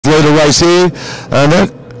complete a race here.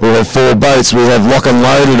 We have 4 boats. We have Lock and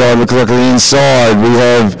Loaded on the inside. We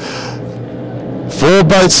have 4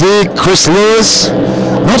 boats here. Chris Lewis.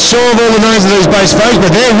 Not sure of all the names of these boats, folks,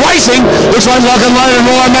 but they're racing. Looks like Lock and Loaded,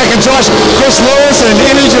 Ryan McIntosh, Chris Lewis, and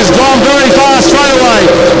Image has gone very fast straight away.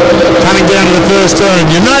 Coming down to the first turn.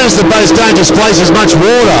 You notice the boats don't displace as much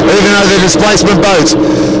water, even though they're displacement boats.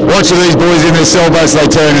 Watching these boys in their sailboats, they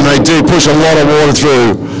turn and they do push a lot of water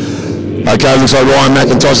through. Okay, looks like Ryan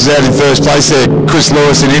McIntosh is out in first place there. Chris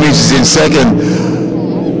Lewis and Image is in second.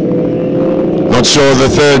 Not sure of the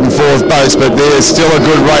 3rd and 4th boats, but there's still a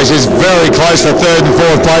good race. It's very close for 3rd and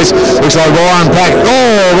 4th place. Looks like Ryan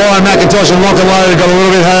McIntosh and Lock and Loaded got a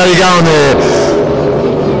little bit harder going there.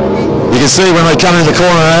 You can see when they come into the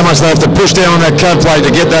corner how much they have to push down on that cut plate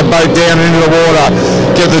to get that boat down into the water,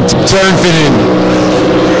 get the turn fin in.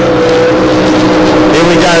 Here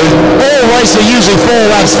we go. All races are usually 4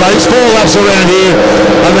 laps, folks. 4 laps around here.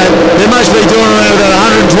 And they must be doing around about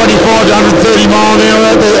 125 to 130 mile an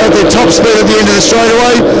hour at their top speed at the end of the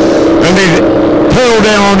straightaway. And then pearl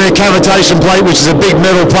down on their cavitation plate, which is a big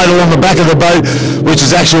metal plate along the back of the boat, which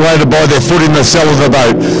is actuated by their foot in the cell of the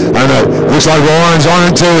boat. And it looks like Ryan's on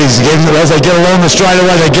it too. He's getting, as they get along the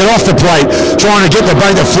straightaway, they get off the plate, trying to get the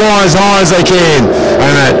boat to fly as high as they can.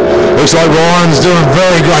 And that looks like Ryan's doing a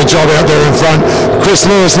very great job out there in front. Chris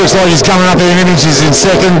Lewis looks like he's coming up in Image, he's in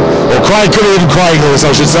second. Or Craig, could have been Craig Lewis,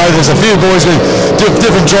 I should say. There's a few boys with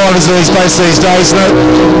different drivers in these boats these days. And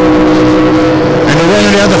they're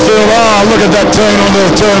running out the field. Oh, look at that turn on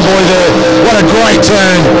the turn boy there. What a great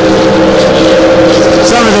turn.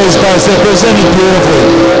 Some of these boats, they're presented beautifully.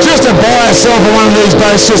 Just to buy yourself one of these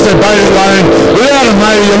boats, just a boat alone, without a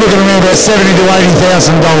motor, you're looking around about $70,000 to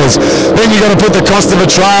 $80,000. Then you've got to put the cost of a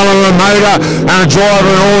trailer, a motor, and a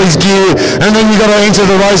driver and all his gear, and then you've got to enter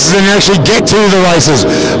the races and actually get to the races.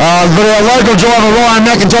 But our local driver, Ryan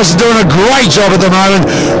McIntosh, is doing a great job at the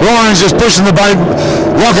moment. Ryan's just pushing the boat,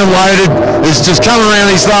 Lock and Loaded. Is just coming around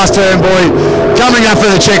this last turn, boy. Coming up for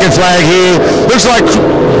the checkered flag here. Looks like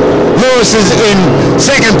Lewis is in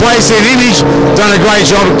second place in Image. Done a great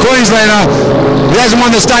job. Queenslander, he hasn't won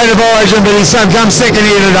the State of Origin, but he's come second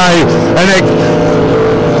here today. And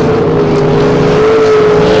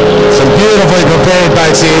some beautifully prepared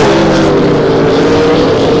boats here.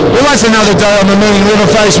 Well, that's another day on the Moonee River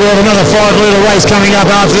face. We have another 5-litre race coming up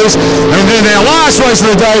after this. And then our last race of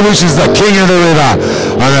the day, which is the King of the River.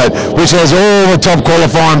 Which has all the top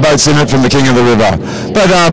qualifying boats in it from the King of the River. But